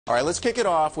All right, let's kick it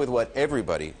off with what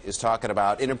everybody is talking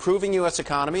about. An improving U.S.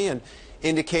 economy and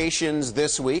indications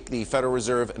this week the Federal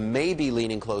Reserve may be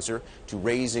leaning closer to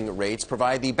raising rates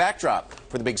provide the backdrop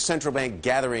for the big central bank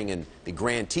gathering in the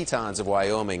Grand Tetons of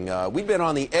Wyoming. We've been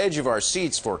on the edge of our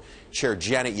seats for Chair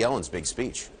Janet Yellen's big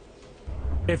speech.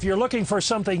 If you're looking for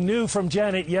something new from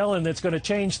Janet Yellen that's going to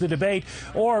change the debate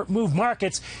or move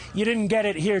markets, you didn't get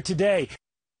it here today.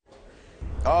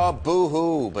 Oh,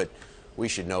 boo-hoo, but we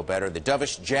should know better. The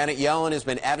dovish Janet Yellen has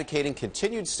been advocating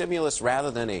continued stimulus rather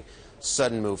than a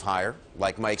sudden move higher.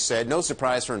 Like Mike said, no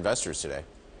surprise for investors today.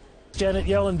 Janet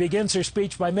Yellen begins her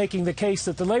speech by making the case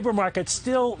that the labor market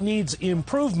still needs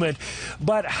improvement,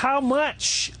 but how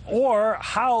much or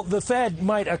how the Fed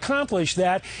might accomplish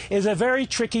that is a very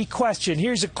tricky question.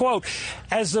 Here's a quote.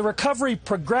 As the recovery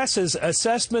progresses,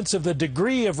 assessments of the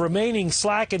degree of remaining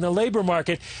slack in the labor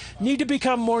market need to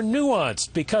become more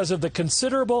nuanced because of the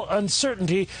considerable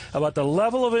uncertainty about the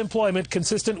level of employment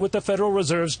consistent with the Federal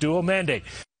Reserve's dual mandate.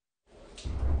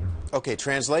 Okay,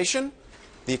 translation,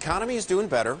 the economy is doing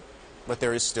better, but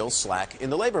there is still slack in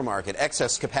the labor market,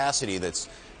 excess capacity that's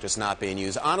just not being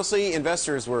used. Honestly,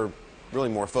 investors were really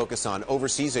more focused on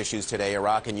overseas issues today,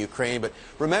 Iraq and Ukraine. But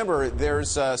remember,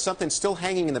 there's something still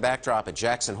hanging in the backdrop at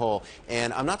Jackson Hole,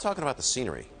 and I'm not talking about the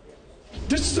scenery.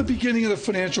 This is the beginning of the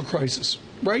financial crisis,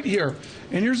 right here.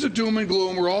 And here's the doom and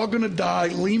gloom. We're all going to die,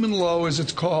 Lehman Low, as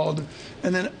it's called.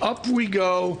 And then up we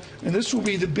go, and this will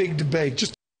be the big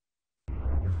debate.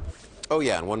 Oh,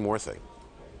 yeah, and one more thing.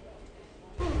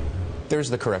 There's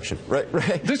the correction. Right.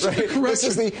 This is the correction. This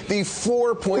is the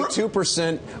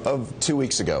 4.2% of 2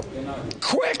 weeks ago.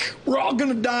 Quick! We're all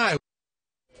going to die.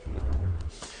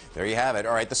 There you have it.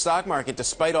 All right, the stock market,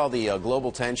 despite all the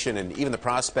global tension and even the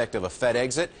prospect of a Fed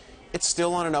exit, it's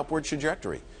still on an upward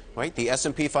trajectory. Right? The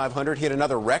S&P 500 hit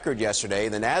another record yesterday.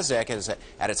 The Nasdaq is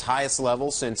at its highest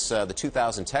level since the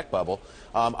 2000 tech bubble.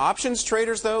 Options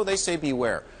traders, though, they say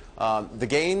beware. The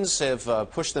gains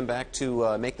have pushed them back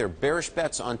to make their bearish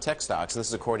bets on tech stocks, and this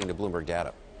is according to Bloomberg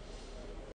data.